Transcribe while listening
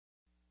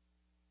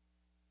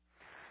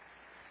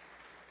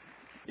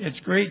it's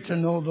great to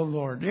know the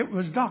Lord. It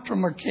was Dr.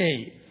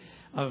 Mackay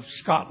of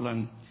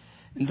Scotland.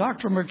 And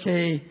Dr.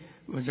 Mackay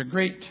was a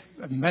great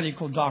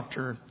medical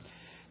doctor.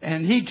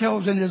 And he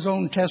tells in his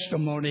own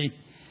testimony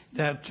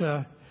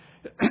that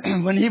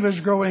when he was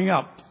growing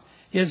up,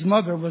 his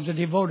mother was a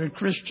devoted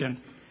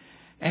Christian.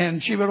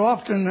 And she would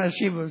often, as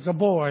he was a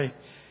boy,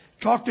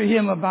 talk to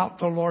him about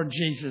the Lord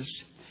Jesus.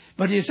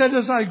 But he said,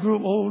 as I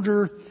grew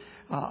older,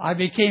 I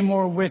became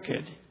more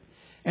wicked.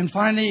 And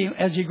finally,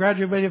 as he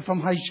graduated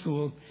from high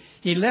school,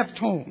 he left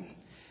home.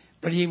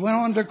 But he went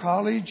on to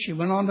college. He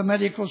went on to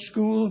medical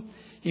school.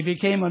 He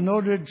became a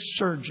noted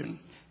surgeon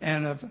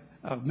and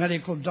a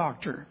medical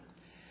doctor.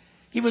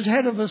 He was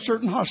head of a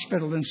certain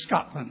hospital in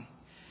Scotland.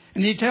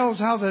 And he tells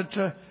how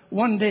that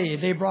one day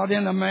they brought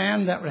in a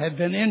man that had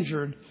been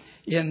injured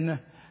in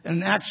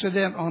an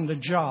accident on the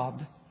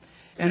job.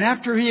 And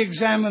after he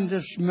examined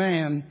this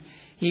man,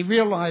 he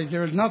realized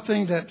there was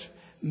nothing that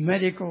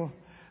medical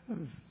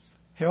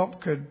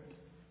help could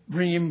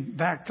bring him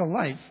back to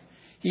life.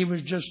 He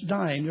was just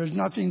dying. There's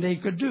nothing they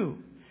could do.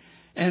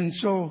 And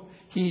so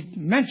he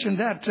mentioned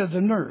that to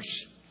the nurse.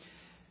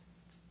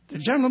 The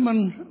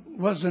gentleman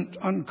wasn't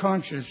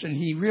unconscious, and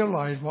he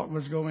realized what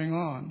was going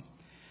on.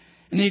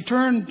 And he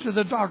turned to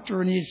the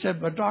doctor and he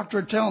said, "But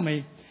doctor, tell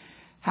me,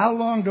 how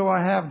long do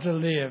I have to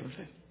live?"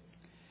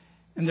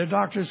 And the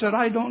doctor said,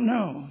 "I don't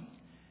know.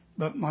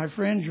 But my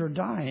friend, you're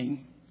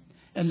dying,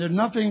 and there's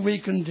nothing we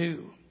can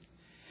do."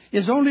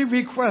 His only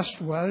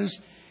request was,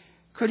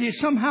 could he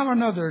somehow or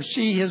another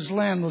see his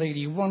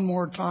landlady one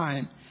more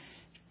time?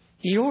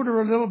 He owed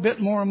her a little bit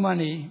more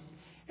money,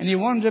 and he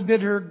wanted to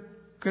bid her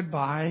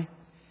goodbye.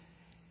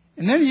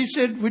 And then he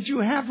said, "Would you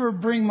have her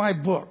bring my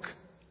book?"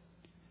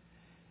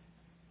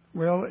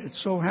 Well, it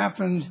so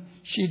happened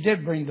she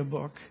did bring the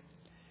book.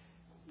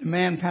 The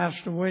man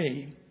passed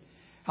away.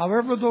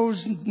 However,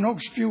 those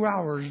next few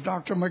hours,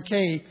 Dr.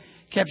 Mackay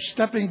kept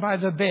stepping by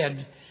the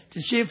bed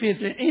to see if there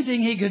was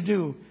anything he could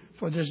do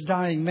for this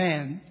dying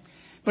man.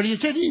 But he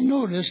said he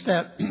noticed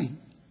that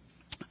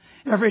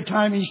every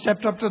time he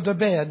stepped up to the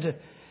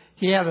bed,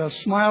 he had a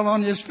smile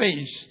on his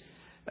face,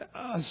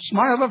 a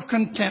smile of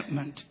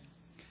contentment.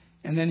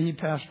 And then he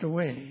passed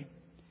away.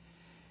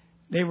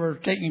 They were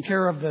taking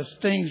care of the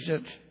things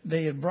that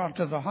they had brought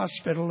to the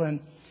hospital,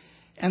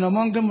 and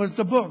among them was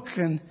the book.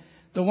 And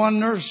the one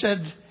nurse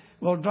said,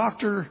 "Well,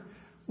 doctor,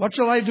 what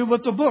shall I do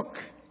with the book?"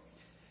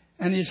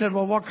 And he said,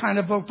 "Well, what kind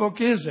of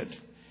book is it?"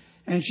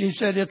 And she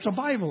said, "It's a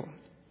Bible."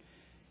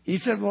 He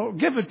said, "Well,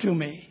 give it to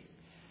me."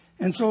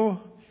 And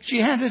so she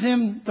handed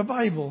him the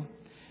Bible.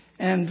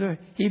 And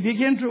he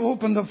began to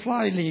open the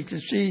flyleaf to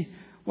see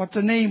what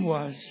the name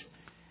was.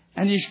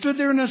 And he stood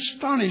there in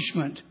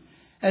astonishment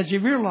as he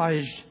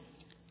realized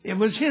it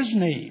was his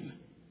name.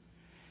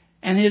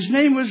 And his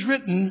name was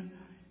written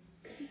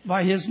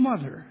by his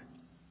mother.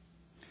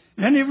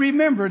 Then he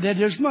remembered that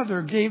his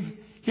mother gave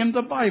him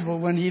the Bible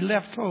when he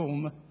left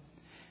home.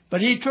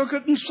 But he took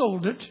it and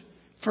sold it,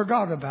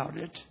 forgot about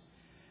it.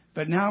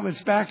 But now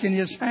it's back in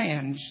his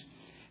hands.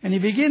 And he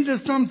began to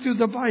thumb through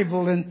the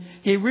Bible, and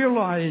he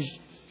realized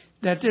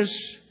that this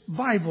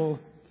Bible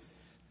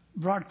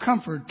brought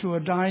comfort to a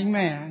dying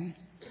man.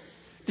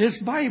 This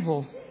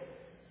Bible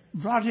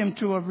brought him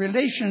to a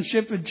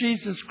relationship with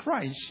Jesus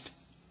Christ.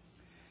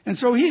 And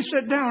so he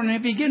sat down and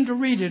he began to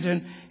read it.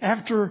 And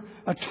after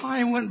a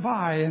time went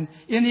by, and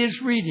in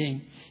his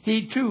reading,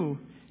 he too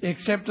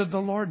accepted the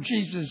Lord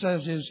Jesus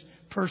as his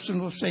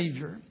personal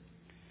Savior.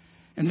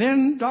 And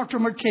then Dr.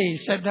 Mackay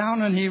sat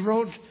down and he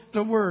wrote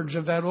the words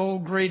of that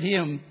old great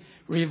hymn,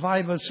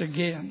 "Revive Us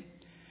Again."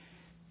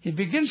 It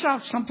begins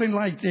out something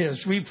like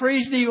this: "We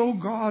praise thee, O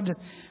God,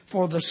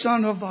 for the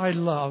Son of thy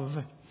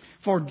love,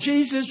 for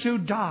Jesus who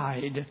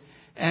died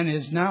and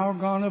is now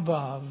gone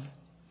above.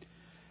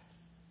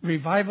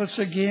 Revive us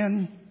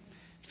again,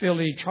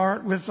 fill each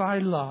heart with thy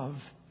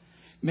love.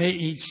 May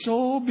each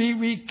soul be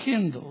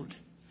rekindled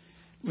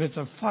with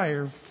a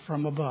fire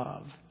from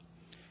above.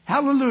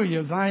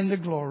 Hallelujah, thine the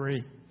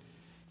glory.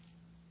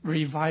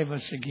 Revive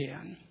us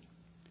again."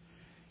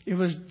 It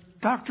was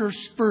Dr.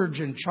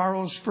 Spurgeon,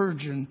 Charles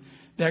Spurgeon,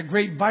 that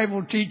great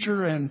Bible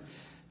teacher and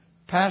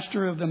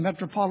pastor of the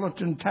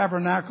Metropolitan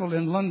Tabernacle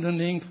in London,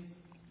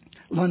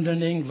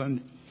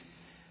 England.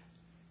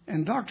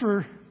 And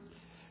Dr.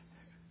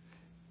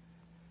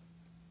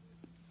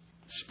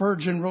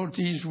 Spurgeon wrote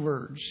these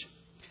words: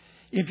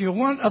 "If you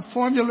want a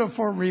formula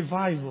for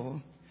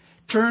revival,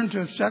 turn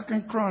to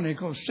 2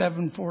 Chronicles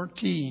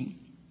 7:14.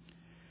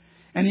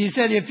 And he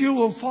said, if you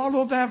will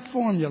follow that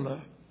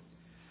formula,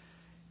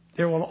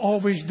 there will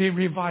always be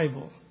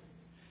revival.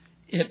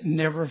 It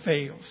never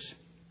fails.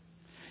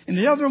 And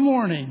the other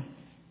morning,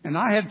 and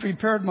I had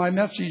prepared my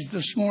message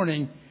this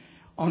morning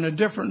on a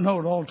different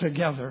note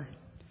altogether.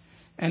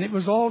 And it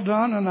was all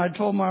done, and I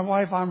told my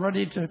wife I'm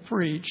ready to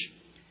preach.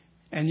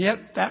 And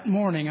yet that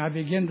morning I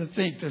began to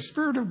think, the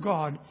Spirit of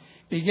God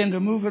began to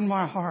move in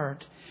my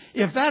heart.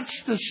 If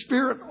that's the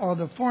spirit or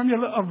the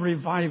formula of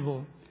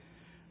revival,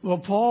 well,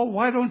 Paul,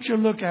 why don't you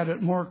look at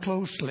it more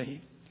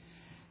closely?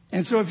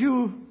 And so if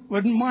you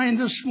wouldn't mind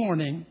this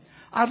morning,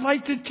 I'd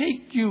like to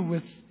take you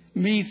with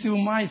me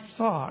through my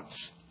thoughts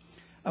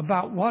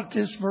about what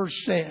this verse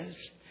says.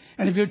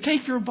 And if you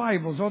take your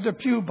Bibles or the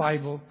Pew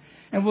Bible,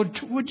 and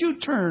would you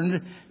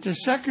turn to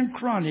 2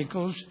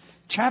 Chronicles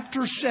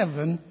chapter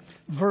 7,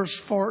 verse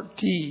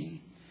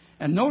 14.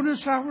 And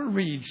notice how it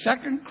reads.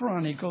 2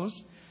 Chronicles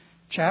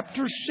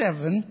chapter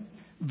 7,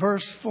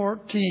 verse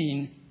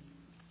 14.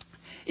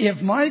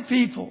 If my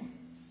people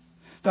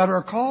that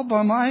are called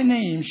by my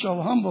name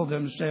shall humble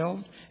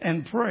themselves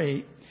and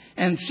pray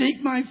and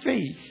seek my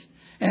face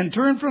and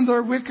turn from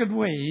their wicked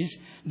ways,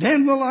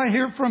 then will I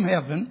hear from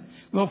heaven,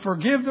 will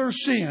forgive their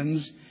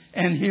sins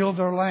and heal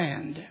their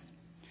land.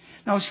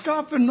 Now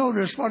stop and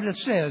notice what it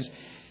says.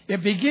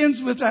 It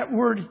begins with that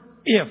word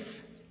if.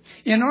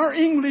 In our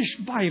English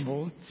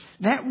Bible,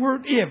 that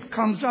word if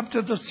comes up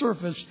to the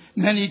surface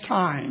many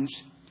times.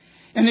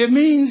 And it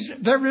means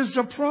there is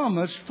a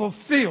promise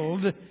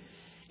fulfilled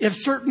if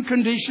certain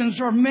conditions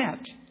are met.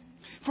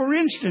 For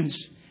instance,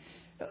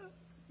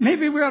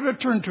 maybe we ought to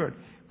turn to it.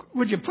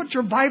 Would you put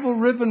your Bible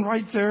ribbon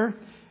right there?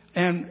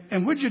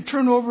 And would you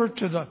turn over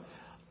to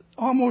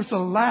almost the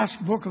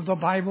last book of the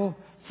Bible,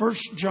 1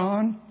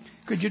 John?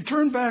 Could you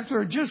turn back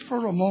there just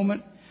for a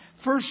moment?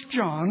 1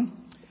 John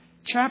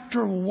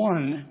chapter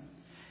 1.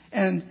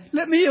 And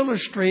let me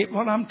illustrate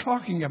what I'm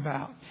talking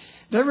about.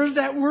 There is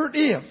that word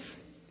if.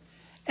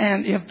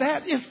 And if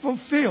that is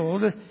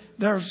fulfilled,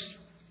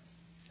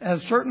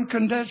 as certain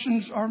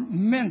conditions are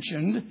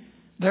mentioned,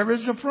 there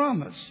is a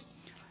promise.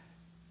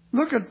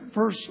 Look at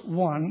verse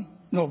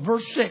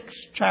 6,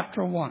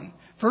 chapter 1.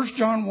 1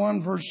 John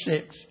 1, verse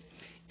 6.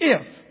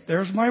 If,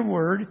 there's my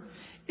word,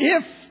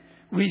 if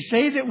we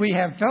say that we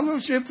have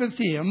fellowship with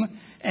Him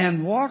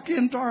and walk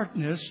in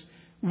darkness,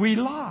 we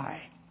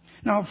lie.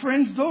 Now,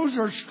 friends, those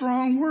are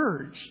strong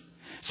words.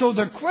 So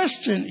the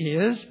question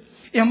is,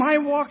 am I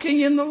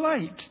walking in the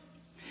light?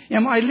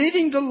 Am I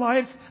leading the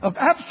life of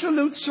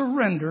absolute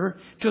surrender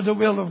to the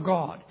will of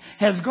God?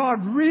 Has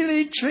God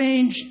really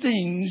changed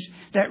things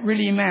that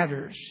really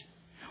matters?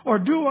 Or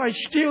do I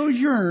still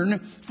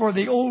yearn for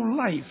the old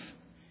life?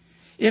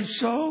 If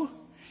so,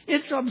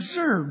 it's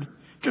absurd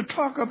to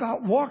talk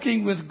about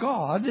walking with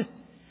God,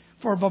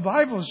 for the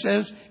Bible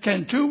says,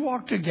 can two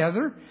walk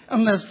together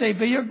unless they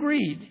be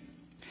agreed?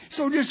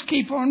 So just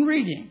keep on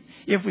reading.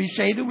 If we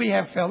say that we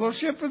have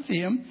fellowship with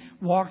Him,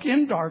 walk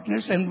in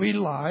darkness, and we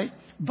lie.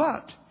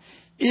 But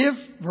if,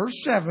 verse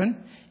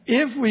 7,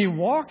 if we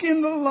walk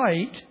in the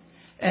light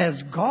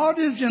as God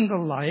is in the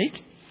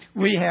light,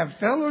 we have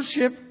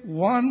fellowship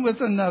one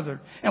with another.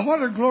 And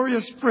what a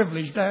glorious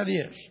privilege that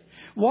is.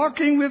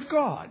 Walking with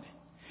God.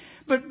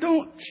 But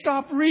don't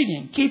stop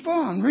reading. Keep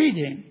on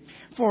reading.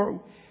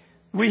 For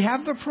we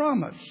have the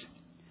promise.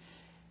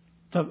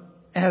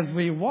 As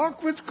we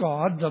walk with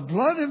God, the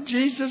blood of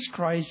Jesus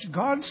Christ,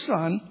 God's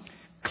Son,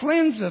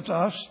 cleanseth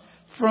us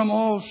from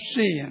all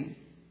sin.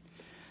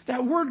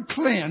 That word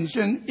cleanse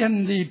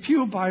in the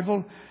Pew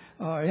Bible,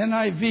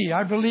 NIV,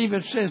 I believe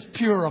it says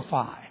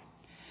purify.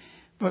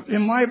 But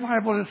in my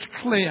Bible, it's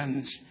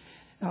cleanse.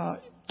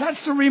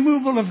 That's the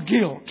removal of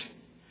guilt.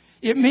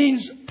 It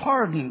means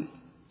pardon.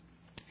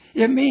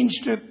 It means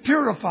to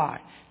purify,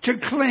 to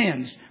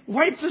cleanse,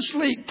 wipe the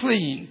slate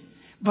clean.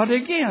 But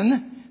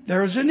again,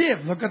 there's an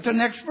if. Look at the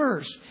next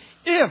verse.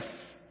 If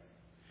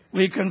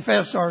we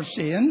confess our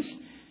sins,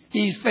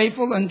 He's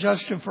faithful and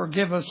just to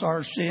forgive us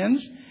our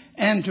sins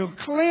and to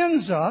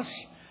cleanse us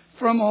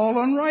from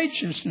all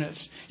unrighteousness.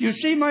 You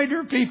see, my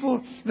dear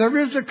people, there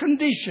is a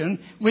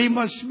condition we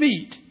must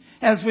meet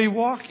as we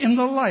walk in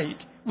the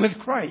light with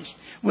Christ.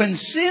 When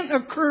sin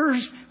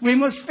occurs, we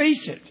must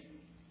face it.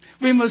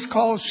 We must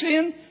call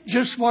sin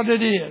just what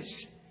it is.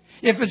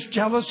 If it's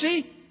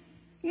jealousy,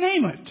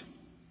 name it.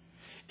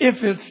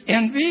 If it's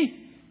envy,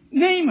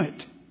 name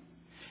it.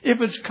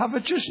 If it's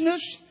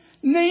covetousness,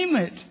 name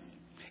it.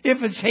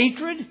 If it's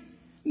hatred,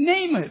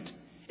 name it.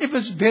 If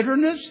it's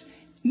bitterness,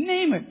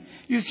 name it.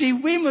 You see,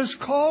 we must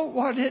call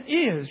what it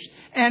is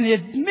and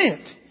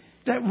admit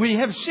that we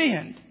have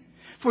sinned.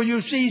 For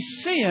you see,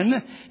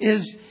 sin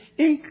is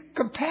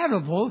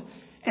incompatible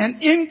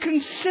and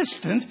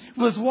inconsistent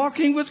with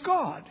walking with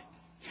God.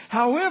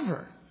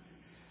 However,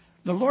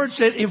 the Lord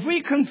said, if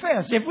we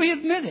confess, if we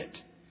admit it,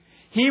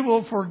 He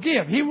will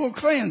forgive, He will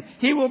cleanse,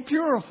 He will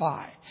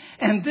purify.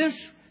 And this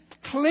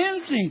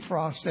cleansing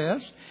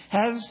process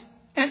has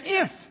an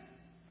if.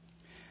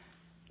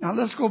 Now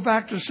let's go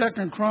back to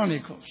 2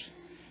 Chronicles.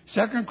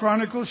 2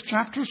 Chronicles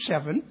chapter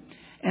 7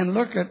 and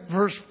look at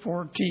verse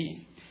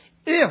 14.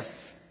 If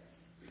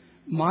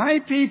my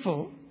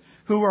people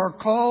who are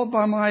called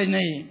by my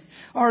name,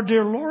 our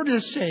dear Lord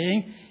is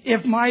saying,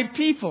 if my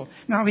people.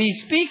 Now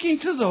He's speaking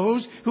to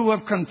those who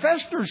have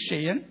confessed their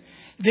sin.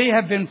 They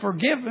have been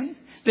forgiven.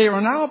 They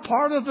are now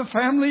part of the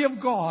family of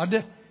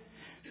God.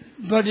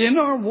 But in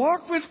our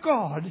walk with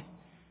God,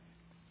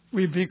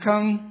 we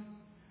become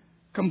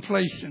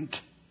complacent.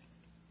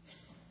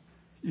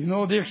 You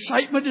know, the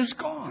excitement is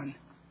gone.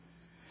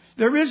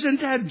 There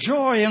isn't that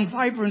joy and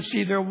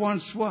vibrancy there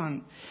once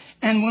was.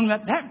 And when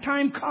that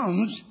time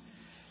comes,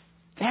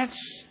 that's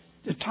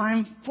the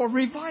time for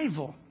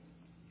revival.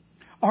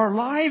 Our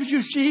lives,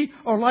 you see,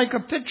 are like a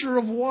pitcher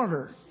of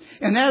water.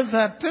 And as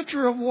that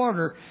pitcher of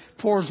water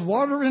pours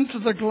water into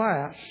the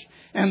glass,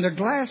 and the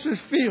glass is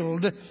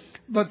filled,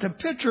 but the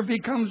pitcher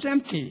becomes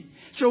empty.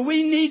 So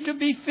we need to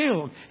be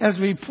filled. As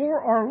we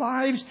pour our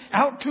lives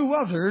out to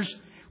others,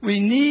 we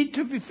need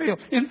to be filled.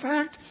 In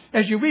fact,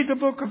 as you read the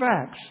book of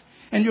Acts,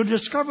 and you'll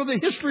discover the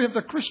history of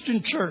the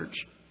Christian church,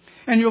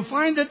 and you'll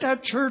find that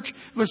that church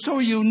was so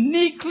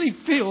uniquely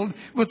filled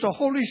with the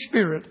Holy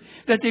Spirit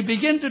that they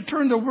began to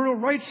turn the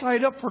world right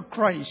side up for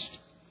Christ.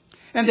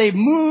 And they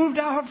moved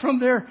out from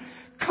their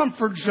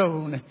comfort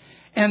zone.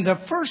 And the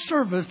first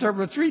service, there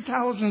were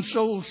 3,000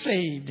 souls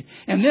saved.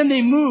 And then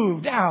they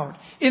moved out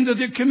into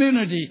the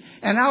community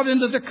and out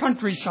into the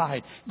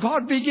countryside.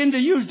 God began to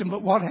use them.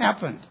 But what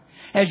happened?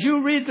 As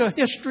you read the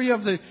history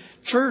of the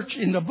church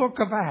in the book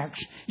of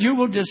Acts, you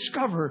will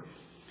discover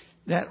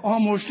that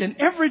almost in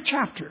every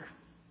chapter,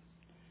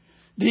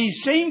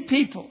 these same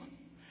people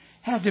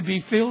had to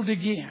be filled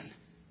again.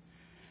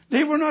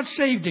 They were not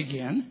saved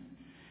again.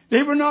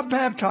 They were not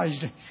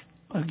baptized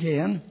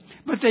again,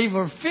 but they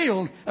were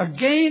filled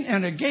again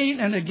and again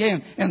and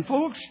again. And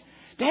folks,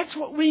 that's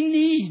what we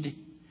need.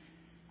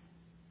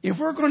 If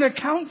we're going to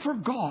count for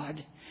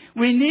God,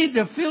 we need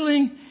the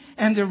filling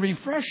and the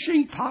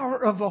refreshing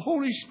power of the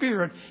Holy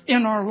Spirit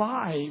in our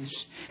lives.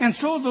 And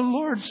so the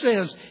Lord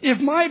says, if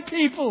my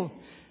people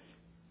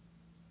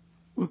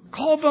who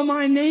call by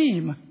my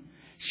name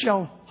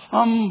shall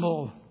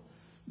humble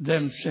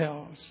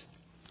themselves.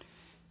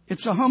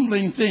 It's a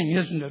humbling thing,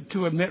 isn't it,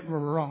 to admit we're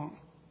wrong.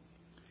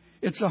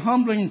 It's a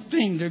humbling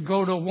thing to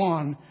go to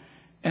one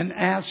and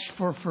ask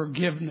for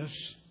forgiveness.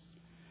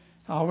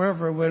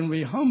 However, when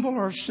we humble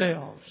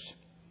ourselves,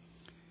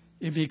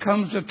 it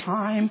becomes a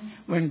time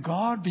when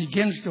God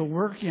begins to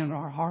work in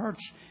our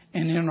hearts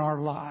and in our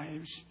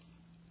lives.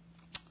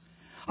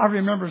 I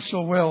remember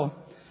so well,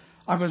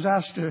 I was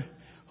asked to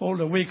hold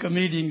a week of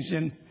meetings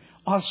in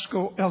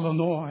Osco,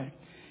 Illinois.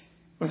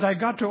 As I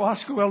got to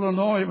Osco,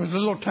 Illinois, it was a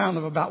little town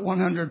of about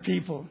 100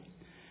 people.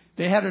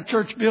 They had a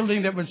church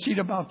building that would seat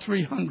about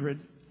 300.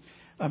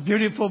 A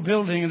beautiful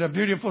building and a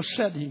beautiful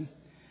setting.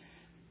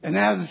 And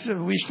as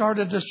we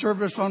started the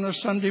service on a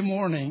Sunday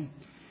morning,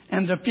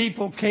 and the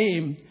people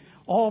came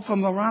all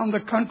from around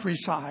the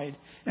countryside,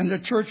 and the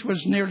church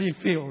was nearly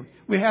filled.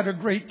 We had a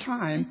great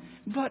time,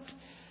 but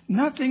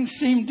nothing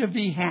seemed to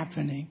be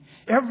happening.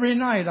 Every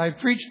night I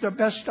preached the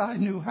best I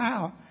knew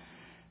how,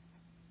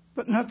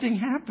 but nothing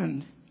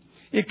happened.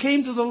 It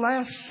came to the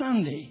last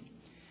Sunday,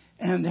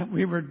 and that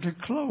we were to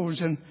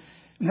close. And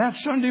that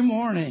Sunday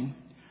morning,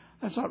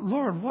 I thought,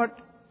 Lord, what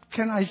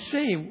can I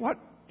say? What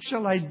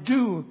shall I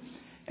do?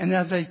 And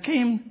as I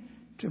came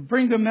to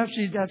bring the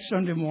message that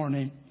Sunday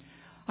morning,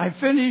 I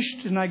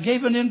finished and I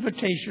gave an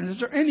invitation. Is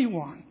there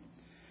anyone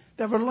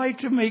that would like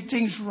to make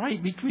things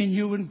right between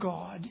you and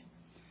God?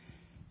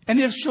 And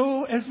if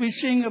so, as we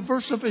sing a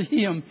verse of a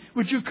hymn,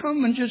 would you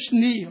come and just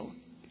kneel?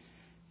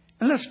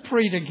 And let's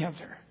pray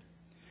together.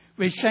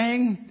 We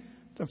sang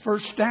the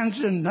first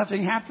stanza and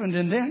nothing happened.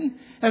 And then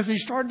as we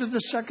started the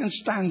second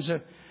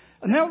stanza,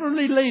 an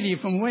elderly lady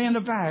from way in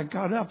the back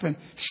got up and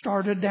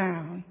started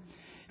down.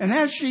 And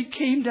as she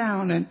came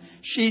down and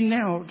she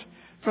knelt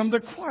from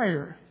the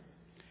choir,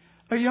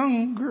 a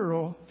young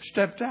girl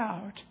stepped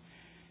out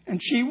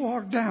and she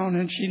walked down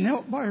and she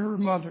knelt by her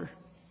mother.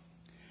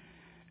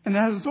 And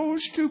as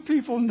those two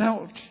people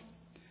knelt,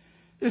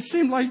 it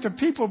seemed like the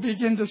people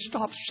began to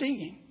stop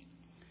singing.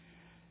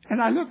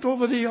 And I looked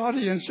over the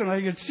audience and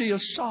I could see a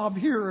sob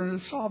here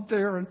and a sob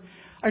there. And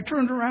I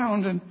turned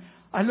around and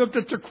I looked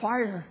at the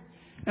choir.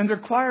 And the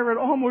choir,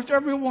 almost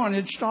everyone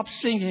had stopped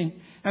singing.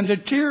 And the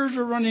tears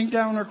were running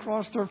down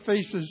across their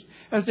faces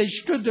as they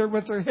stood there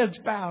with their heads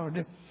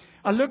bowed.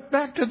 I looked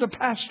back to the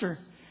pastor.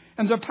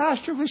 And the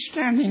pastor was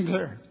standing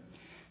there.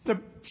 The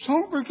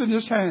songbook in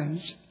his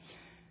hands.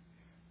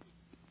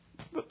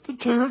 But the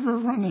tears were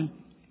running.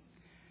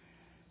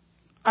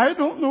 I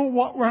don't know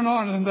what went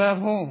on in that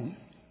home.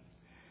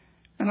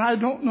 And I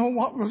don't know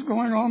what was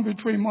going on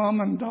between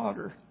mom and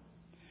daughter.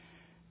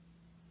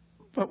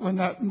 But when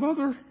that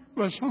mother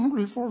was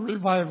hungry for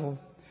revival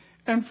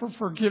and for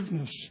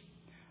forgiveness,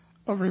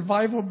 a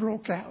revival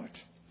broke out.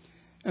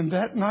 And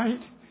that night,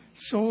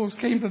 souls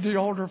came to the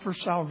altar for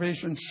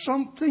salvation.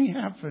 Something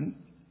happened.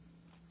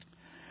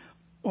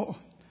 Oh,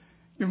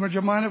 would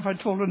you mind if I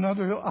told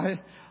another? I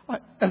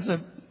as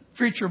a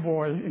preacher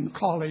boy in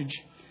college,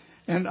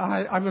 and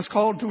I was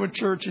called to a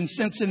church in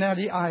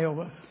Cincinnati,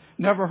 Iowa.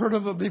 Never heard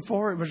of it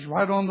before. It was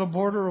right on the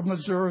border of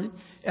Missouri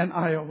and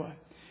Iowa.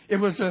 It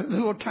was a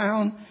little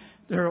town.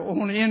 Their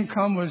only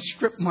income was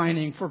strip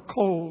mining for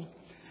coal.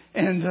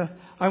 And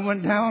I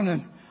went down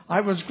and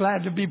I was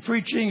glad to be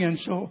preaching. And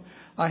so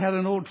I had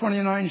an old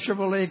 29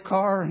 Chevrolet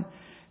car. And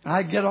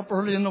I'd get up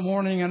early in the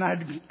morning and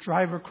I'd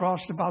drive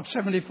across about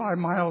 75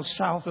 miles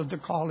south of the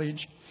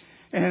college.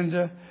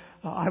 And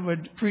I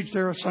would preach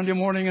there Sunday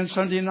morning and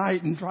Sunday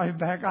night and drive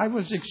back. I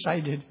was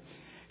excited.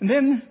 And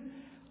then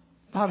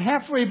about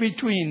halfway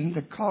between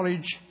the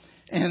college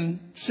and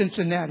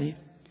Cincinnati,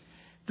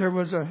 there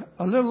was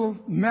a little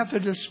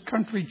Methodist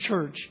country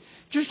church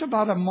just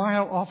about a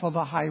mile off of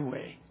the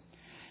highway.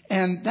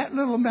 And that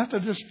little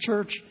Methodist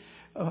church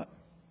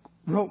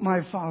wrote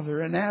my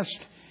father and asked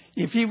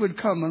if he would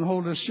come and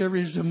hold a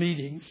series of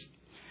meetings.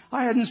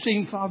 I hadn't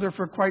seen Father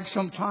for quite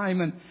some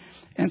time,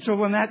 and so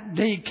when that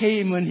day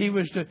came when he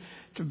was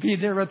to be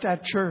there at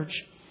that church,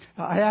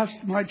 I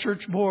asked my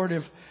church board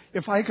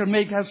if I could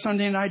make that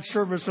Sunday night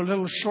service a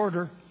little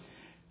shorter,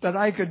 that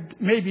I could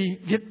maybe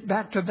get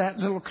back to that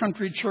little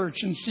country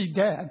church and see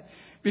Dad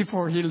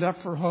before he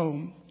left for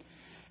home.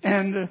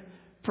 And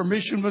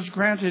permission was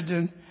granted,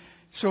 and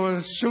so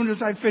as soon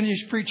as I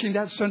finished preaching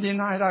that Sunday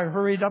night, I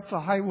hurried up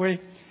the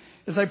highway.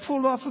 As I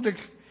pulled off of the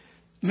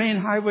main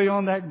highway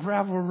on that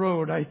gravel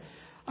road,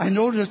 I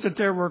noticed that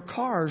there were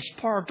cars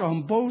parked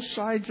on both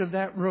sides of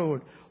that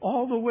road,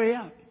 all the way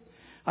up.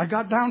 I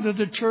got down to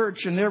the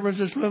church, and there was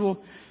this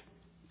little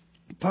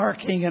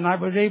parking, and I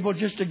was able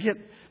just to get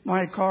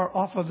my car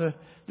off of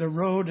the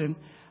road, and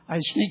I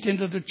sneaked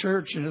into the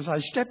church. And as I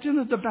stepped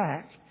into the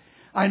back,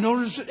 I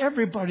noticed that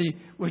everybody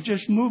was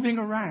just moving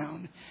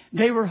around.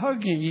 They were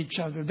hugging each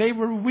other. They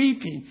were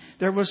weeping.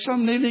 There was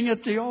some kneeling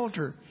at the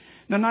altar.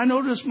 Then I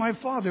noticed my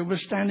father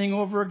was standing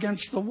over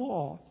against the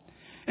wall.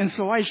 And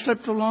so I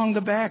slipped along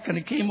the back, and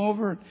I came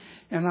over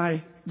and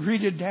I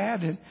greeted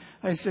Dad, and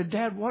I said,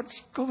 "Dad, what's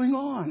going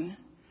on?"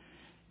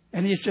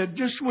 And he said,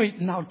 "Just wait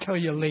and I'll tell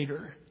you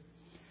later."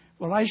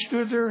 Well, I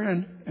stood there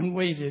and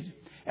waited.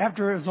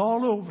 After it was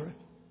all over,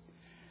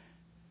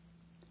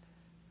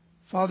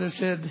 Father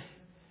said,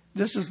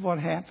 "This is what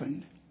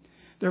happened.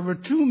 There were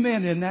two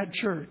men in that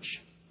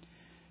church,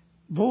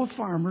 both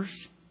farmers,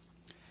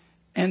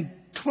 and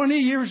 20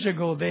 years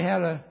ago they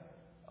had a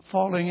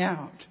falling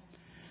out.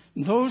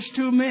 Those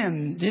two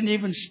men didn't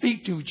even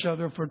speak to each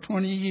other for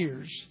 20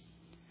 years.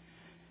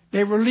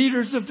 They were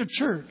leaders of the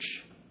church.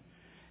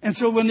 And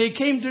so when they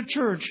came to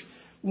church,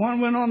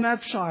 one went on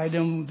that side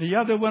and the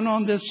other went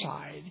on this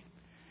side.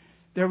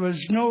 There was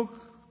no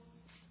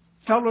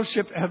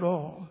fellowship at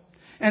all.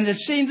 And it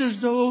seemed as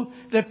though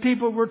that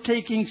people were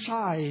taking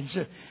sides.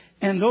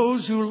 And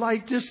those who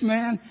liked this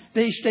man,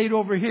 they stayed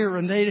over here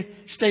and they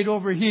stayed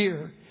over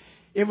here.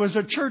 It was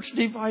a church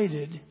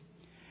divided.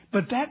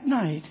 But that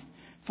night,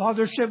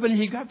 Father said when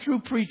he got through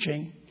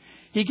preaching,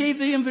 he gave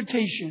the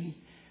invitation,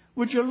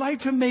 "Would you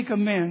like to make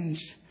amends?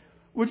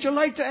 Would you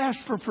like to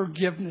ask for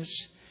forgiveness?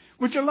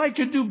 Would you like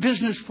to do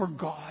business for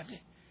God?"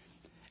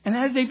 And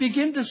as they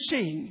began to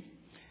sing,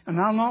 and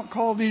I'll not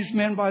call these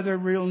men by their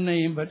real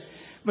name,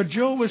 but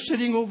Joe was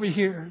sitting over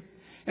here.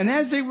 And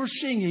as they were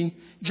singing,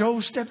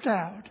 Joe stepped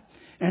out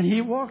and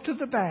he walked to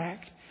the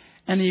back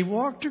and he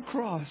walked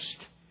across.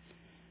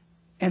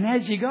 And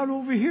as he got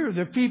over here,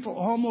 the people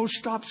almost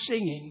stopped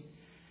singing.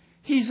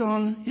 He's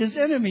on his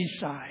enemy's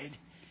side.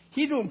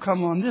 He don't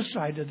come on this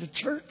side of the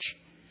church.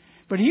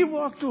 But he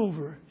walked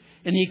over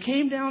and he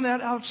came down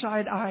that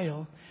outside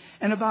aisle.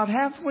 And about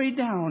halfway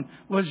down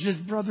was his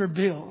brother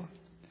Bill.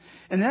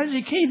 And as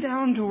he came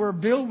down to where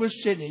Bill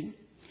was sitting,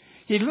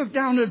 he looked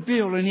down at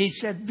Bill and he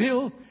said,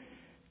 "Bill,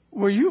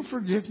 will you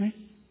forgive me?"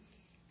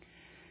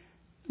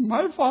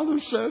 My father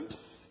said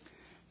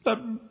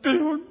that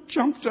Bill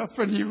jumped up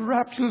and he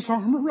wrapped his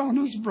arm around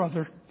his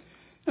brother.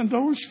 And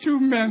those two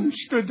men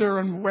stood there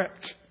and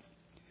wept.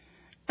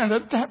 And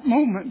at that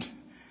moment,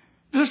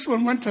 this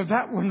one went to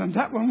that one and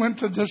that one went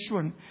to this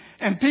one.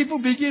 And people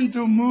began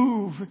to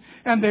move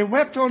and they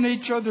wept on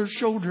each other's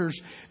shoulders.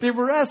 They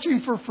were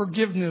asking for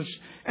forgiveness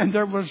and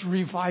there was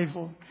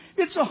revival.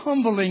 It's a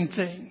humbling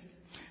thing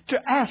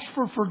to ask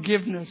for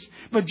forgiveness.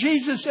 But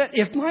Jesus said,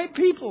 if my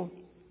people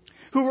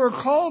who are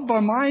called by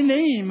my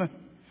name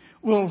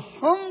will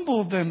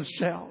humble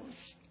themselves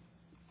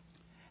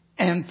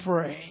and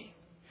pray.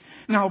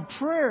 Now,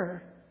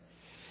 prayer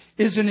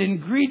is an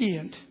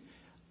ingredient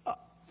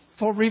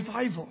for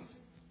revival.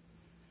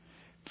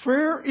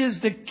 Prayer is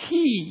the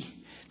key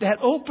that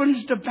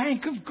opens the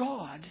bank of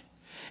God.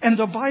 And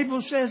the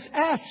Bible says,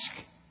 ask,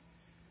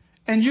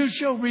 and you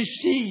shall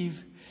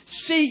receive.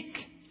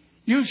 Seek,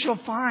 you shall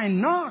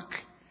find. Knock,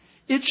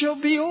 it shall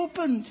be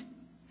opened.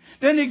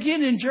 Then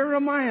again in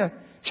Jeremiah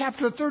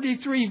chapter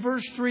 33,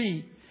 verse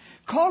 3,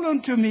 call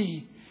unto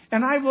me,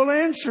 and I will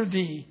answer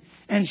thee,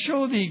 and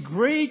show thee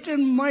great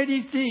and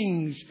mighty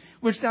things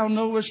which thou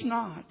knowest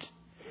not.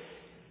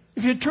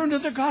 If you turn to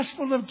the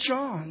Gospel of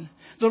John,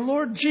 the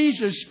Lord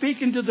Jesus,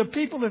 speaking to the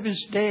people of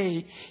his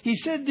day, he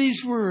said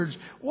these words,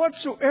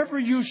 whatsoever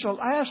you shall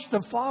ask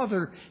the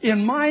Father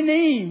in my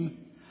name,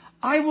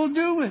 I will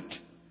do it.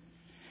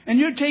 And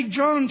you take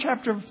John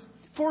chapter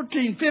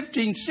 14,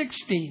 15,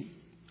 16.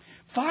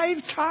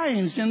 5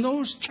 times in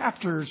those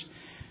chapters,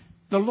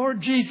 the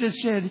Lord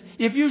Jesus said,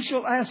 if you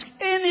shall ask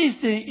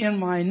anything in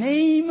my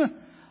name,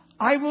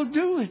 I will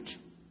do it.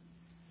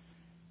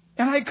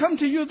 And I come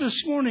to you this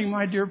morning,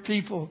 my dear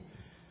people.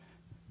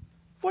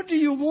 What do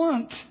you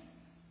want?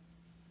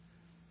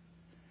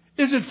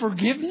 Is it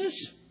forgiveness?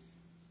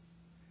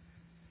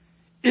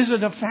 Is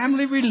it a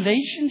family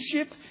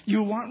relationship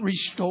you want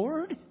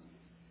restored?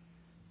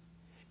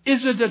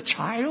 Is it a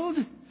child,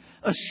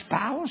 a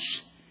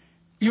spouse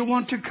you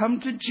want to come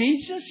to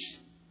Jesus?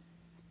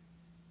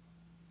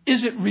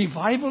 Is it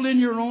revival in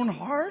your own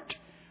heart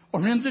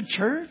or in the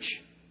church?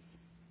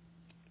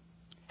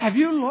 Have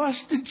you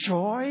lost the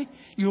joy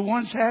you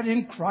once had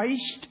in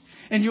Christ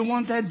and you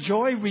want that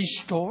joy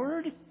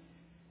restored?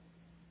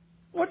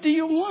 What do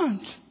you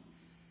want?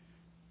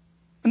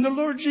 And the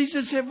Lord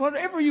Jesus said,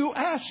 whatever you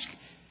ask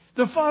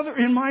the Father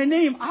in my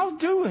name, I'll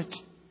do it.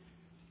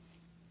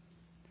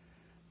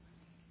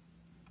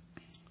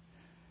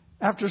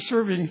 After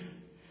serving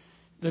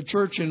the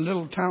church in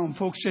little town,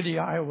 Polk City,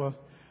 Iowa,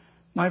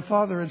 my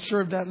father had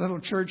served that little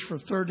church for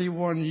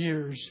 31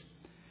 years.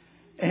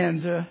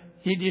 And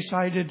he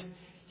decided,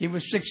 he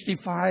was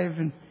 65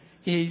 and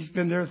he's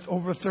been there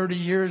over 30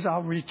 years,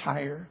 I'll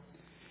retire.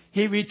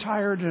 He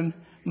retired and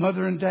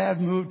Mother and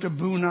Dad moved to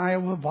Boone,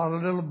 Iowa, bought a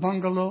little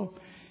bungalow,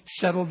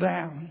 settled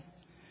down.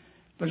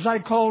 But as I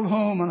called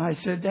home and I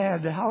said,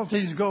 Dad, how are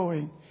things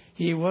going?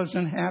 He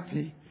wasn't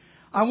happy.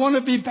 I want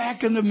to be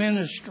back in the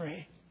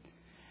ministry.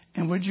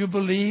 And would you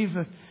believe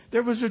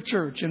there was a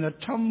church in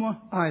Ottumwa,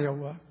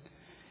 Iowa.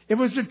 It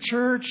was a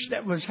church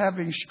that was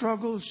having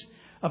struggles.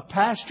 A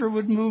pastor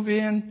would move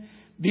in,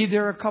 be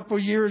there a couple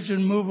years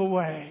and move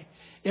away.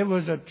 It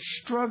was a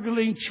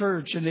struggling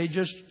church and they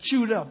just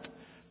chewed up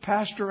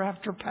pastor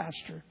after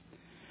pastor.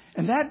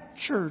 And that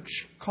church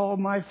called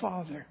my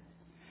father.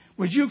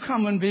 Would you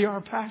come and be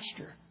our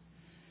pastor?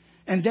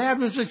 And Dad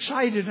was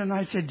excited and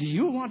I said, do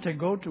you want to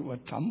go to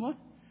Ottumwa?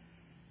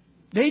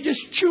 They just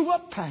chew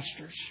up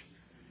pastors.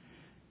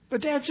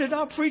 But Dad said,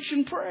 I'll preach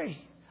and pray.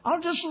 I'll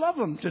just love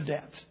them to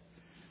death.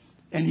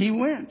 And he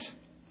went.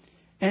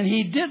 And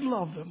he did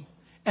love them.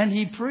 And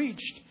he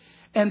preached.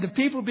 And the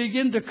people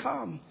began to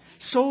come.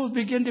 Souls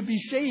began to be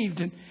saved.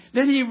 And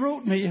then he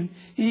wrote me and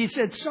he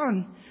said,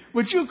 son,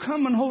 would you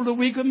come and hold a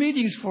week of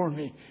meetings for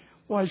me?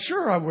 Why,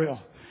 sure I will.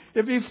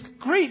 It'd be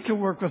great to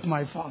work with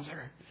my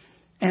father.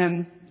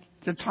 And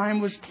the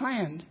time was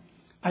planned.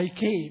 I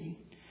came.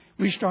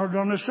 We started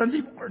on a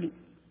Sunday morning.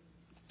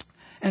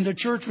 And the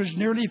church was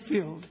nearly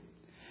filled.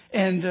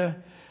 And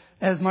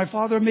as my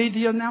father made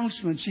the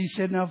announcements, he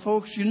said, now,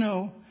 folks, you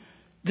know,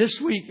 this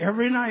week,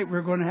 every night,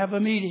 we're going to have a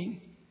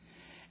meeting.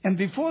 And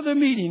before the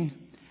meeting,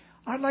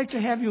 I'd like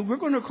to have you, we're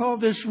going to call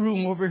this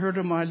room over here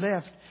to my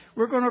left,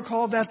 we're going to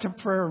call that the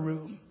prayer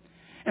room.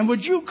 And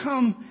would you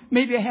come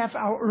maybe a half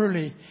hour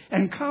early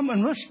and come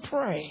and let's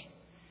pray.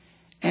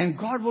 And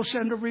God will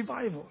send a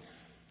revival.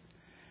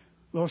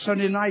 Well,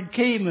 Sunday night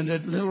came and the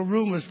little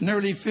room was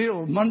nearly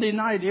filled. Monday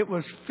night it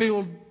was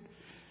filled.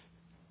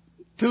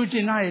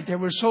 Tuesday night there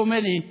were so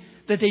many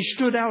that they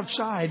stood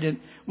outside. And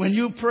when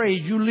you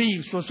prayed, you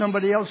leave so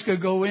somebody else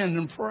could go in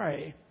and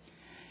pray.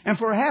 And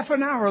for half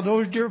an hour,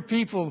 those dear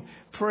people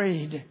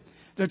prayed.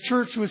 The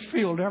church was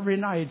filled every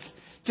night.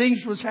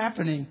 Things was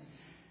happening.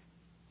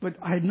 But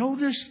I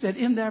noticed that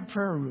in that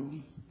prayer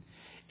room,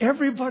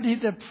 everybody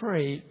that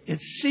prayed, it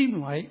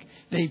seemed like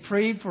they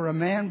prayed for a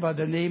man by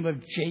the name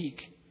of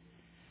Jake.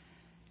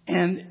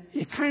 And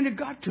it kind of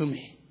got to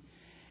me.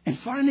 And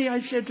finally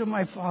I said to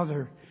my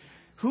father,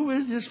 who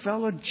is this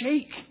fellow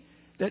Jake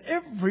that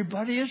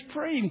everybody is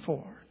praying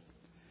for?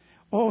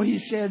 Oh, he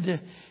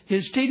said,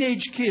 his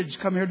teenage kids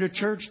come here to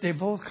church. They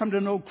both come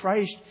to know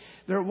Christ.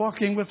 They're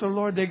walking with the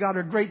Lord. They got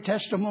a great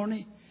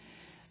testimony.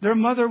 Their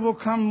mother will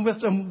come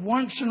with them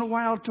once in a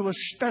while to a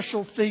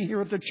special thing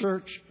here at the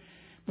church.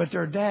 But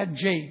their dad,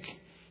 Jake,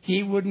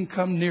 he wouldn't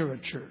come near a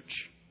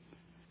church.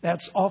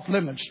 That's off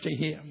limits to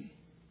him.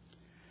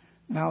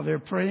 Now they're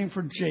praying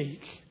for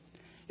Jake.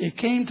 It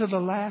came to the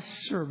last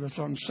service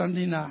on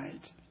Sunday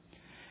night.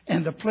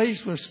 And the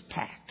place was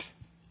packed.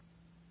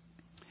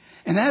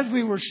 And as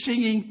we were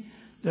singing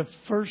the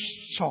first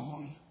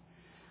song,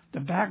 the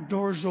back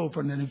doors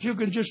opened. And if you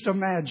can just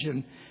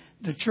imagine,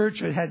 the church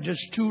had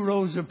just 2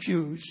 rows of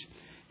pews.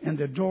 And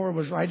the door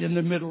was right in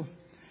the middle.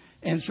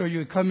 And so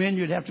you'd come in,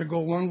 you'd have to go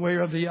one way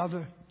or the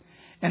other.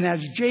 And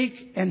as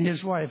Jake and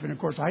his wife, and of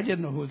course I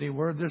didn't know who they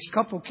were, this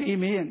couple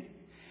came in.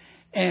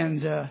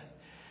 And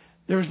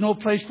there was no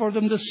place for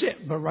them to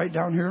sit, but right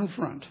down here in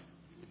front.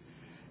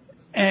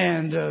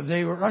 And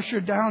they were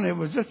ushered down. It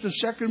was just the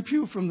second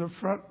pew from the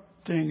front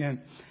thing.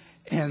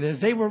 And as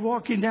they were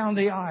walking down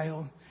the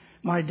aisle,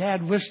 my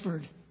dad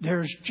whispered,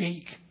 there's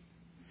Jake.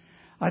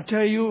 I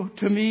tell you,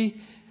 to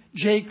me,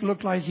 Jake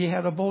looked like he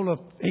had a bowl of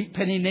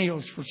 8-penny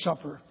nails for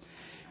supper.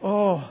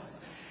 Oh,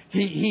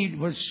 he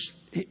was,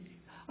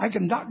 I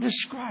cannot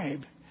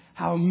describe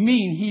how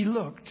mean he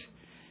looked.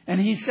 And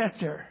he sat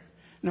there.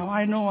 Now,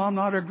 I know I'm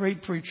not a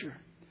great preacher.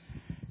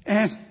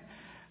 And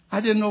I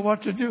didn't know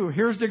what to do.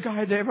 Here's the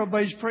guy that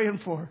everybody's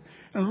praying for.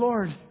 And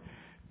Lord,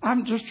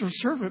 I'm just a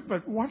servant,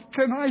 but what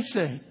can I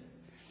say?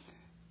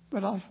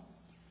 But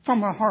from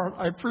my heart,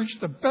 I preached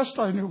the best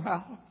I knew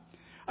how.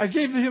 I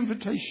gave the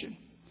invitation.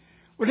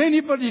 Would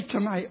anybody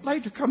tonight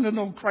like to come to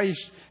know Christ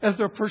as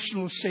their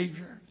personal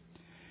Savior?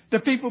 The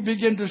people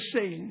began to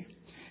sing.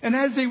 And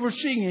as they were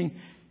singing,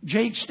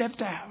 Jake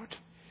stepped out.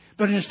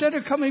 But instead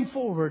of coming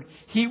forward,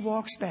 he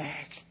walks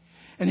back.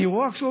 And he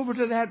walks over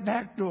to that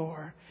back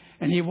door.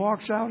 And he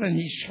walks out and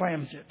he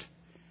slams it.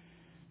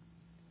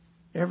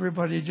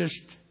 Everybody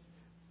just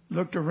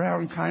looked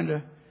around kind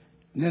of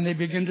And then they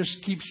began to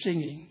keep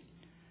singing.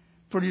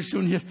 Pretty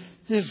soon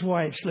his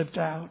wife slipped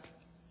out.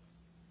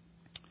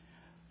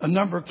 A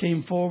number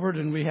came forward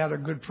and we had a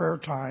good prayer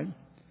time.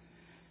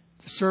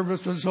 The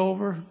service was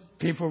over.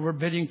 People were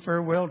bidding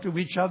farewell to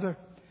each other.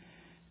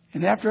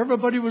 And after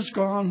everybody was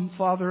gone,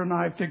 Father and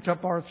I picked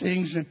up our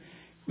things and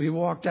we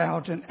walked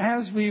out. And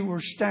as we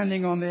were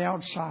standing on the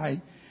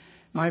outside,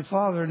 my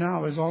father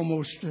now is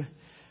almost,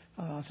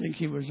 I think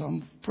he was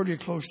pretty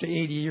close to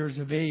 80 years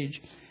of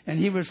age. And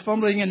he was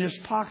fumbling in his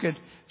pocket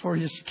for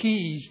his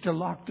keys to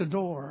lock the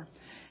door.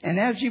 And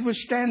as he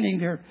was standing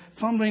there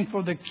fumbling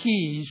for the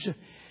keys,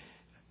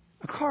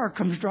 a car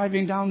comes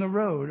driving down the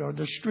road or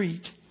the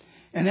street.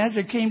 And as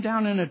it came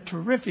down in a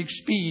terrific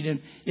speed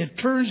and it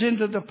turns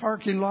into the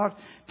parking lot,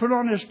 put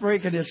on its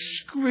brake and it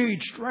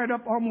screeched right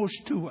up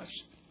almost to us.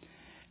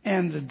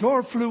 And the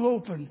door flew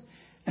open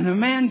and a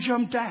man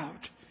jumped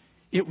out.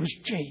 It was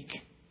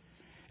Jake.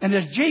 And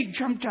as Jake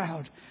jumped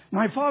out,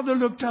 my father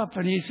looked up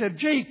and he said,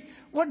 "Jake,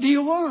 what do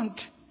you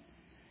want?"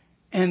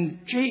 And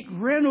Jake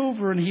ran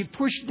over and he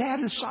pushed Dad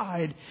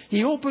aside.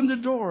 He opened the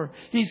door.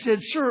 He said,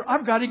 "Sir,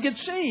 I've got to get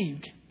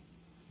saved."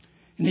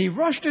 And he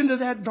rushed into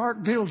that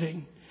dark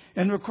building.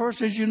 And of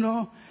course, as you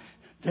know,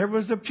 there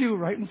was the pew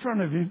right in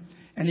front of him.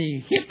 And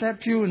he hit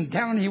that pew and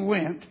down he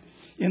went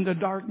in the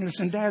darkness.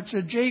 And Dad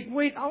said, "Jake,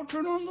 wait, I'll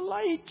turn on the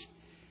light."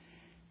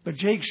 But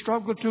Jake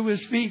struggled to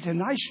his feet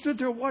and I stood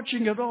there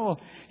watching it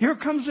all. Here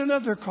comes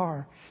another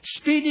car,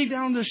 speeding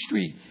down the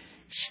street,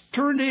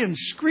 turned in,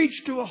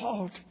 screeched to a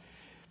halt.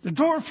 The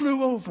door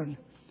flew open.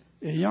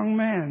 A young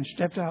man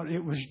stepped out.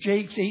 It was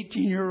Jake's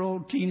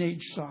 18-year-old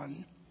teenage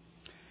son.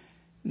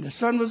 And the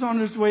son was on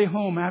his way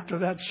home after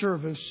that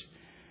service.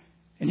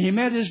 And he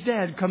met his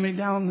dad coming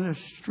down the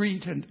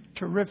street at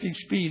terrific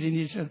speed. And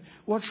he said,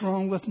 "What's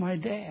wrong with my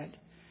dad?"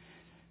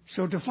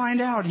 So to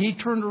find out, he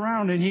turned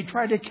around and he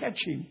tried to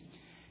catch him.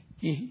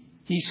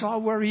 He saw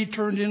where he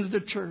turned into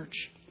the church.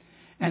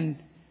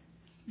 And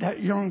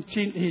that young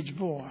teenage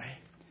boy,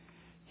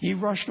 he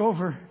rushed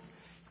over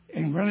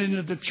and ran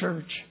into the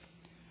church.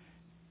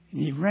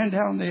 And he ran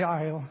down the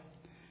aisle.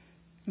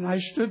 And I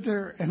stood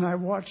there and I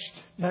watched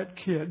that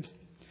kid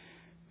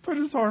put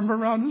his arm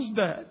around his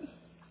dad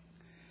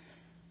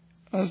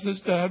as his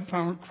dad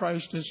found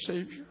Christ as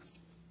Savior.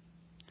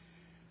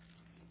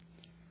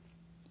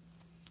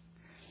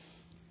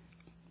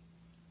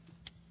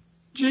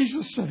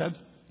 Jesus said,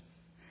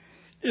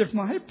 "If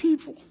my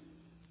people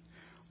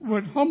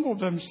would humble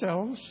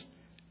themselves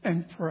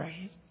and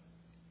pray,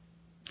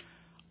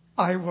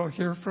 I will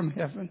hear from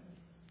heaven."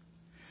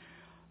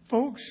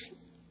 Folks,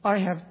 I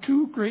have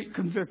two great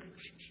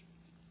convictions.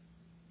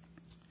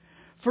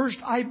 First,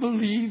 I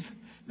believe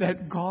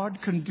that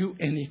God can do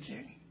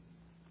anything.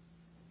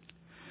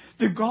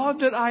 The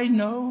God that I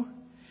know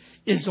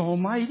is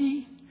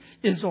almighty,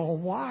 is all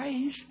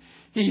wise,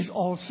 He's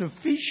all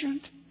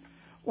sufficient.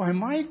 Why,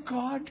 my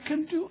God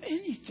can do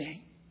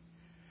anything.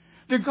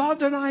 The God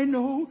that I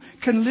know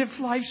can lift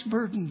life's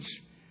burdens,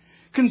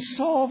 can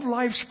solve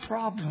life's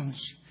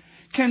problems,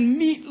 can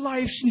meet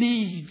life's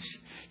needs,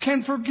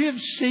 can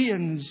forgive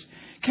sins,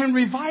 can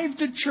revive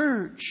the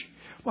church.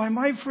 Why,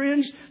 my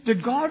friends, the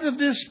God of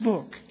this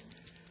book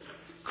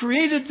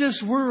created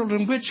this world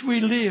in which we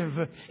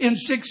live in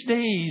 6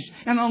 days.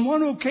 And on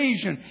one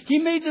occasion, He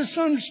made the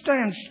sun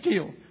stand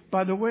still.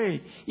 By the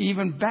way, He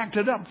even backed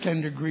it up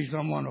 10 degrees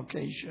on one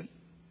occasion.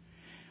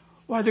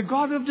 Why, the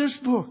God of this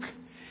book,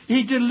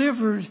 He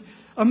delivered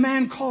a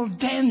man called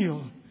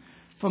Daniel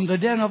from the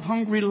den of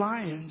hungry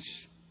lions.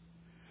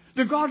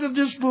 The God of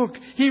this book,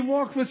 He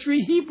walked with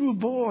 3 Hebrew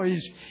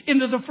boys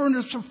into the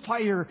furnace of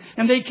fire,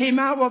 and they came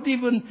out with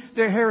even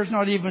their hairs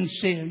not even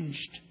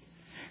singed.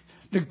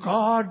 The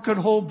God could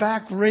hold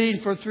back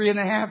rain for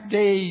 3.5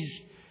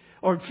 days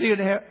or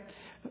 3.5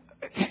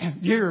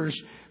 years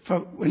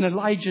in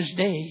Elijah's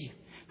day.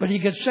 But He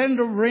could send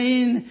a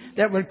rain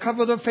that would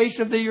cover the face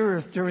of the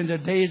earth during the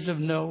days of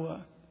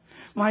Noah.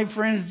 My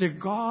friends, the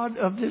God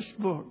of this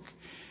book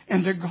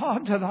and the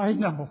God that I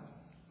know,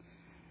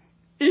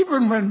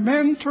 even when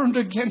men turned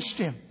against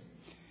Him,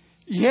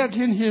 yet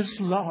in His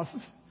love,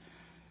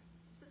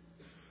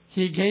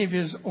 He gave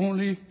His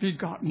only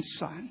begotten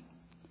Son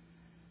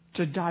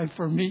to die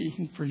for me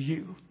and for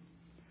you.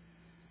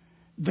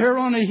 There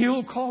on a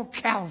hill called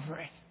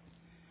Calvary,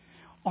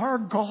 our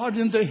God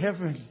in the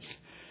heavens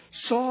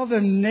saw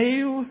them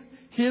nail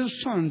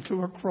His Son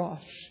to a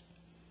cross.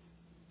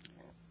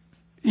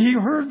 He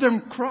heard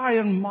them cry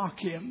and mock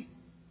Him.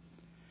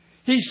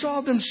 He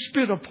saw them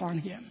spit upon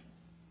Him.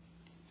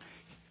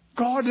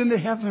 God in the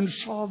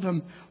heavens saw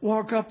them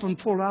walk up and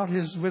pull out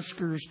His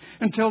whiskers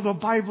until the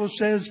Bible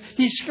says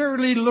He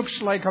scarcely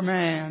looks like a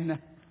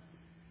man.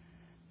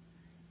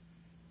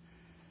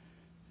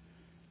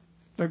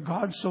 But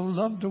God so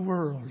loved the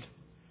world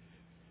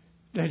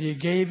that He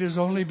gave His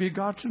only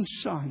begotten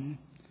Son,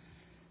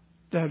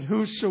 that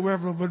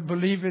whosoever would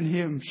believe in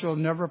Him shall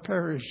never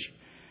perish,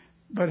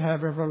 but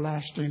have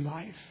everlasting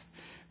life.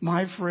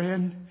 My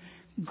friend,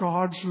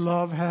 God's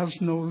love has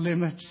no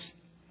limits.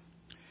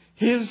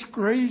 His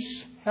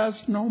grace has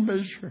no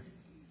measure.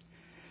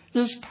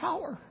 His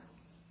power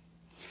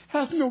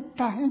hath no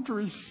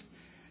boundaries,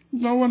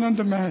 no one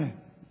unto man.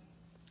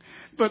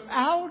 But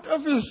out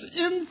of His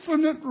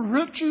infinite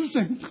riches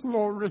and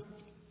glory,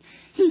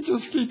 He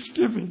just keeps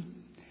giving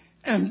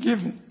and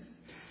giving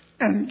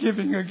and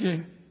giving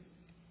again.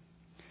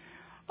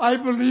 I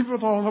believe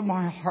with all of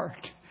my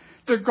heart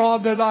the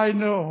God that I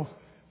know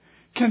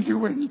can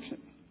do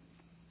anything.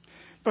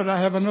 But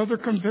I have another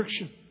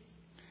conviction,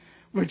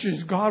 which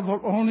is God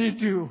will only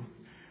do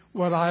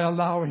what I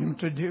allow Him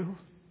to do.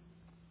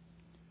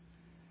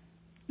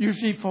 You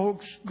see,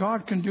 folks,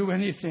 God can do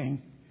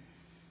anything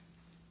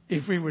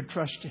if we would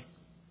trust Him.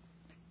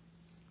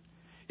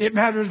 It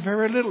matters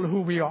very little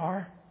who we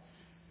are.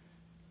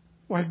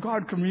 Why,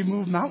 God can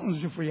remove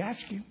mountains if we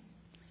ask Him.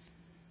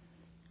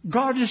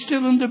 God is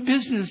still in the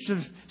business of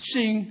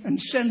seeing and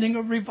sending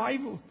a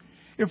revival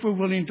if we're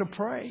willing to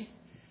pray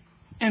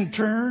and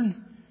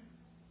turn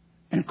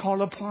and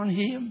call upon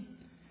Him.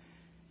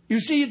 You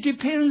see, it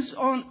depends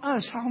on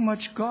us how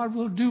much God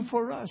will do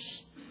for us.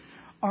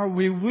 Are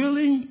we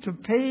willing to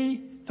pay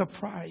the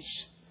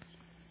price?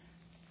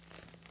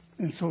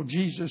 And so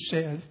Jesus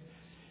said,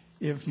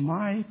 if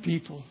my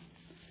people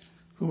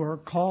who are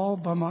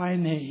called by my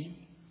name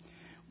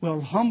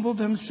will humble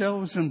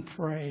themselves and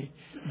pray,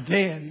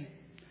 then,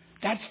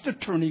 that's the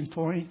turning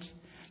point,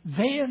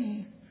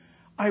 then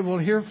I will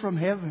hear from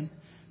heaven,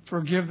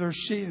 forgive their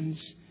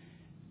sins,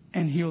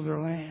 and heal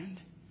their land.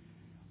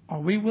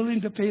 Are we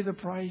willing to pay the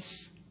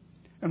price?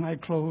 And I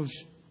close.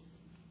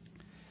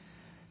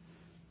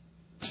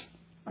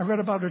 I read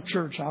about a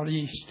church out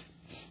east.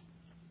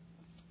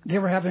 They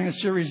were having a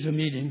series of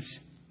meetings.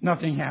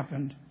 Nothing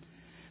happened.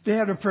 They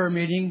had a prayer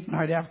meeting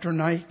night after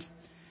night.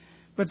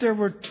 But there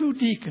were 2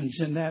 deacons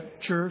in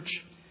that church,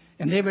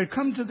 and they would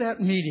come to that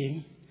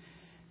meeting,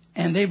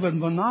 and they would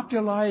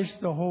monopolize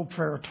the whole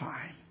prayer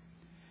time.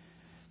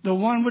 The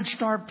one would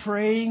start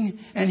praying,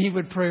 and he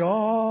would pray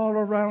all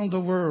around the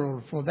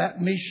world for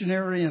that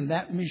missionary and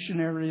that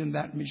missionary and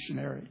that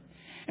missionary.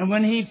 And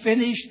when he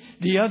finished,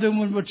 the other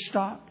one would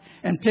stop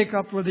and pick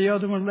up where the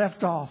other one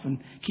left off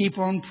and keep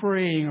on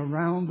praying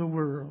around the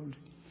world.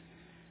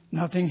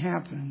 Nothing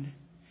happened.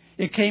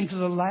 It came to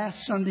the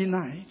last Sunday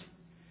night,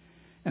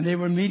 and they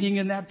were meeting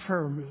in that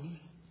prayer room.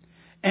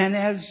 And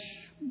as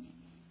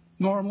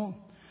normal,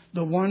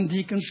 the one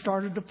deacon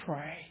started to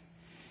pray.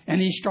 And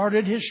he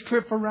started his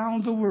trip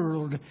around the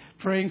world,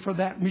 praying for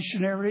that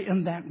missionary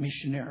and that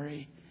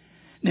missionary.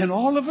 And then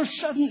all of a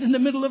sudden, in the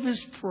middle of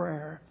his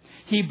prayer,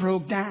 he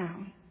broke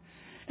down.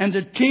 And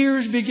the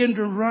tears began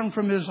to run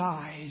from his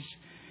eyes.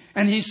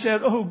 And he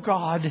said, oh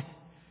God,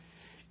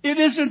 it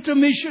isn't the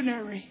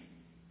missionary.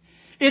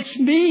 It's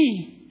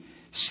me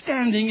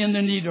standing in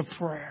the need of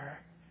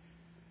prayer.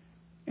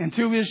 And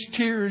through his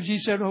tears, he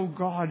said, oh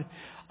God,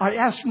 I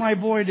asked my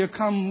boy to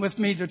come with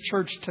me to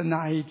church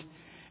tonight.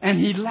 And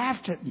he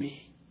laughed at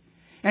me.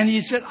 And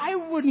he said, I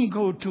wouldn't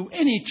go to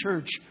any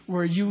church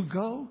where you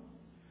go.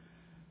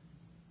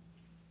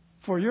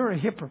 For you're a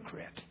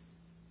hypocrite.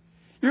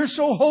 You're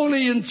so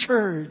holy in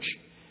church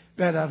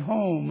that at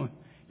home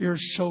you're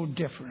so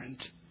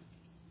different.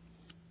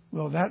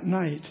 Well, that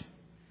night,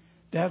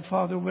 that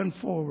father went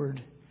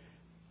forward,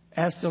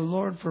 asked the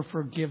Lord for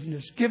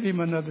forgiveness, give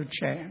him another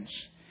chance.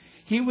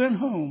 He went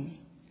home.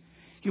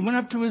 He went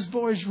up to his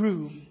boy's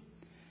room.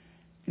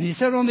 And he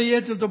sat on the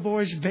edge of the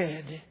boy's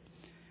bed.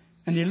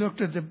 And he looked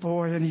at the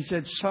boy and he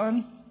said,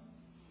 son,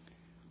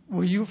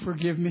 will you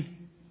forgive me?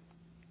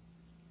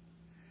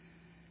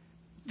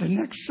 The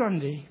next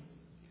Sunday,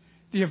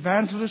 the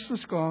evangelist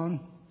was gone.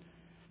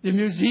 The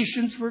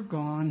musicians were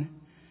gone.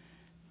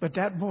 But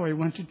that boy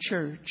went to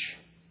church.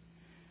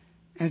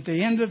 And at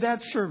the end of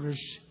that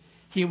service,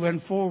 he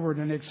went forward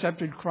and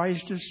accepted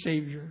Christ as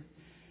Savior.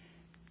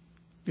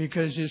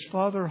 Because his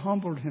father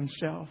humbled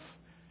himself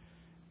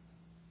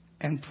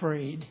and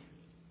prayed.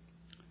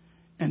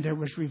 And there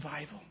was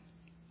revival.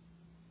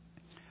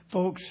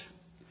 Folks,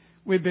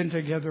 we've been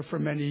together for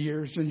many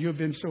years, and you've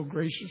been so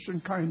gracious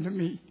and kind to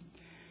me.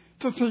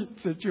 To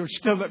think that you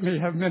still let me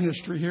have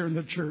ministry here in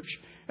the church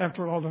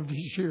after all of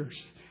these years.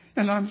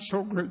 And I'm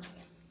so grateful.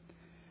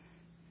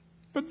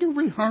 But do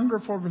we hunger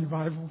for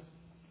revival?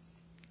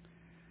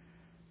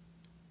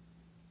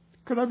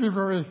 Could I be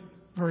very,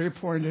 very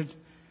pointed?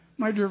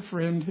 My dear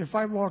friend, if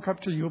I walk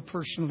up to you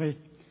personally,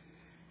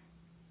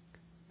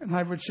 and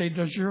I would say,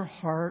 does your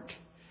heart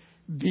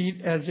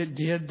beat as it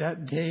did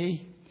that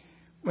day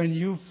when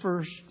you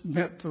first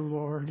met the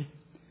Lord?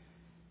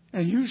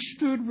 And you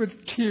stood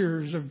with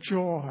tears of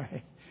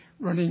joy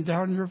running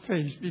down your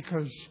face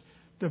because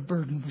the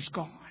burden was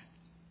gone.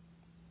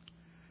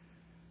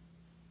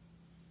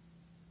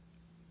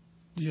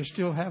 Do you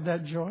still have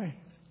that joy?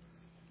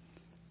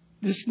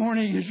 This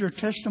morning, is your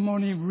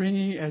testimony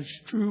ringing as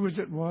true as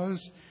it was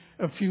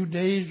a few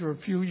days or a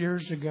few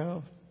years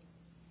ago?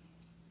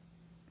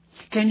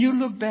 Can you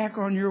look back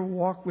on your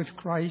walk with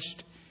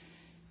Christ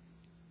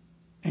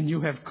and you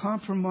have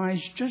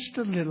compromised just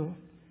a little,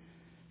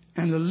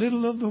 and a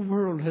little of the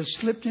world has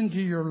slipped into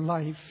your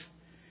life,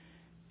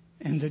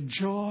 and the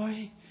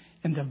joy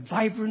and the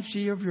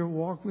vibrancy of your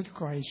walk with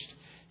Christ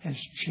has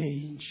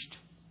changed?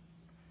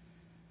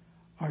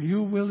 Are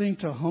you willing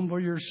to humble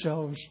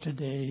yourselves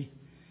today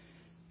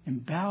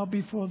and bow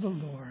before the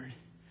Lord?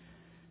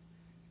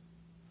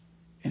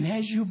 And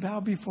as you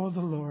bow before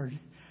the Lord,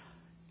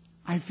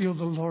 I feel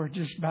the Lord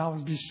just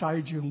bows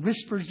beside you and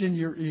whispers in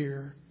your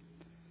ear,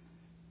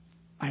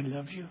 I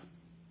love you.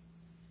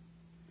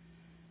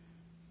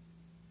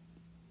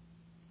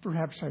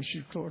 Perhaps I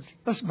should close.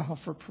 Let's bow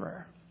for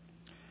prayer.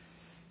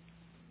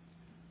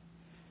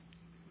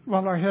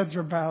 While our heads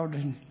are bowed,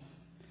 and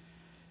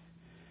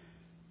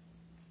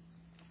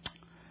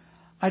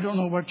I don't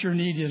know what your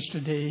need is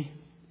today,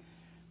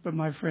 but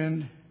my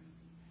friend,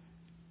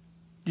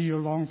 do you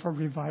long for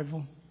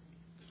revival?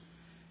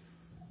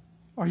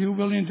 Are you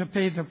willing to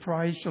pay the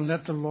price and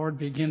let the Lord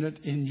begin it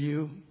in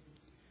you?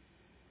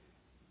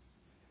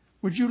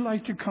 Would you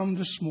like to come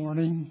this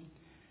morning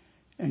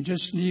and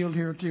just kneel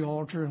here at the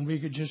altar and we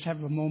could just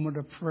have a moment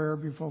of prayer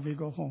before we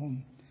go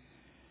home?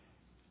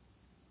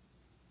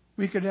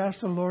 We could ask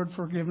the Lord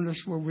forgiveness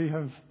where we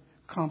have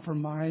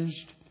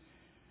compromised,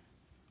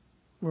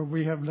 where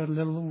we have let a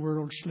little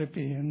world slip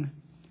in.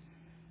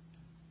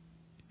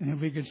 And if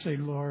we could say,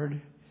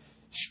 Lord,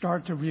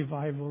 start the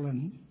revival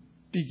and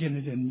begin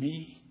it in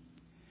me.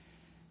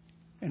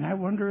 And I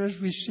wonder as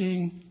we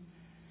sing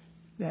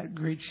that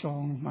great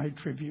song, My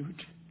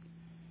Tribute,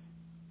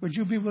 would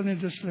you be willing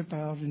to slip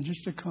out and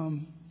just to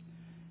come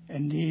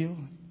and kneel?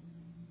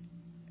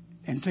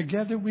 And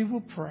together we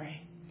will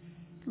pray,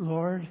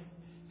 Lord,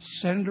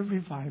 send a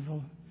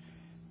revival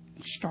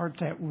and start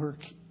that work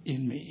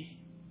in me.